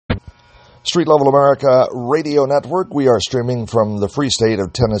Street Level America Radio Network. We are streaming from the free state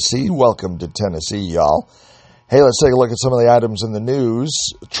of Tennessee. Welcome to Tennessee, y'all. Hey, let's take a look at some of the items in the news.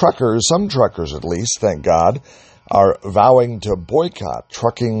 Truckers, some truckers at least, thank God, are vowing to boycott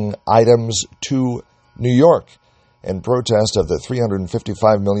trucking items to New York in protest of the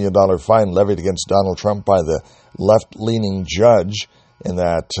 $355 million fine levied against Donald Trump by the left-leaning judge in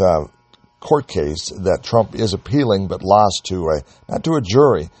that court case that Trump is appealing but lost to not to a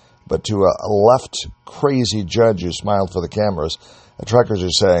jury, but to a left crazy judge who smiled for the cameras. The truckers are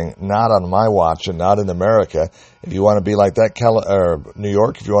saying, not on my watch and not in America. If you want to be like that, New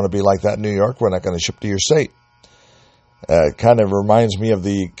York, if you want to be like that, New York, we're not going to ship to your state. It kind of reminds me of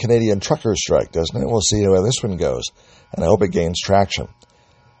the Canadian trucker strike, doesn't it? We'll see where this one goes, and I hope it gains traction.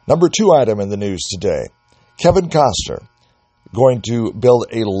 Number 2 item in the news today, Kevin Costner going to build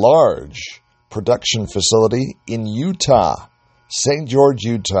a large production facility in Utah, St. George,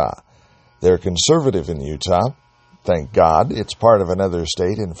 Utah. They're conservative in Utah. Thank God. It's part of another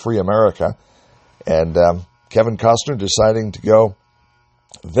state in free America. And Kevin Costner deciding to go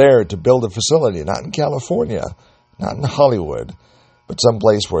there to build a facility, not in California, not in Hollywood, but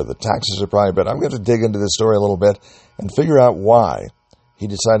someplace where the taxes are probably better. I'm going to dig into this story a little bit and figure out why he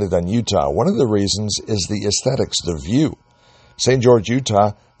decided on Utah. One of the reasons is the aesthetics, the view. St. George,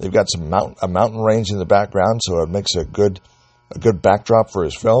 Utah, they've got a mountain range in the background, so it makes a good backdrop for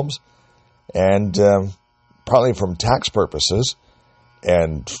his films. And probably from tax purposes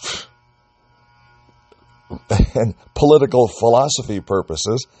and political philosophy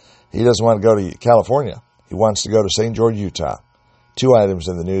purposes, he doesn't want to go to California. He wants to go to St. George, Utah. 2 items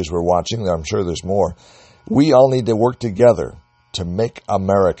in the news we're watching. I'm sure there's more. We all need to work together to make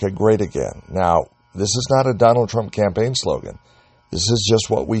America great again. Now, this is not a Donald Trump campaign slogan. This is just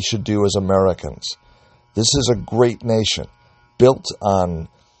what we should do as Americans. This is a great nation built on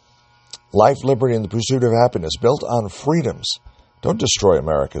life, liberty, and the pursuit of happiness, built on freedoms. Don't destroy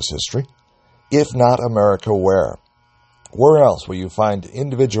America's history. If not America, where? Where else will you find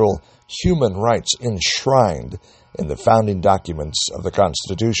individual human rights enshrined in the founding documents of the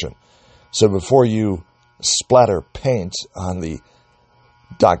Constitution? So before you splatter paint on the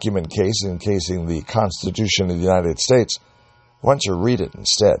document case encasing the Constitution of the United States, why don't you read it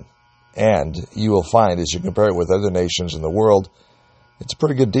instead? And you will find, as you compare it with other nations in the world, it's a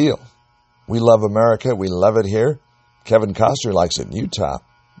pretty good deal. We love America. We love it here. Kevin Costner likes it in Utah.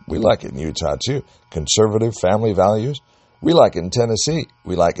 We like it in Utah, too. Conservative family values. We like it in Tennessee.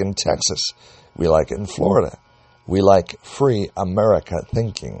 We like it in Texas. We like it in Florida. We like free America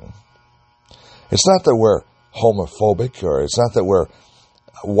thinking. It's not that we're homophobic or it's not that we're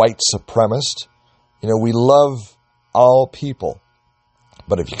white supremacist. You know, we love all people.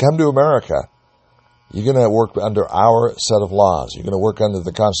 But if you come to America, you're going to work under our set of laws. You're going to work under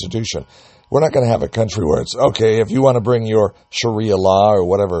the Constitution. We're not going to have a country where it's, okay, if you want to bring your Sharia law or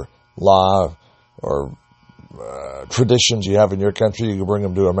whatever law or traditions you have in your country, you can bring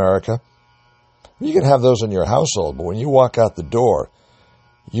them to America. You can have those in your household, but when you walk out the door,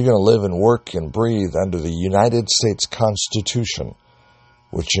 you're going to live and work and breathe under the United States Constitution,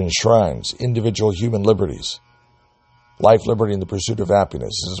 which enshrines individual human liberties, life, liberty, and the pursuit of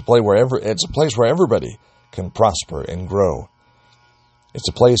happiness. It's a place where everybody can prosper and grow. It's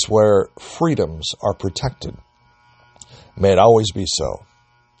a place where freedoms are protected. May it always be so.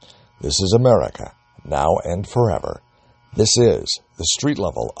 This is America, now and forever. This is the Street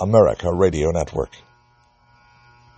Level America Radio Network.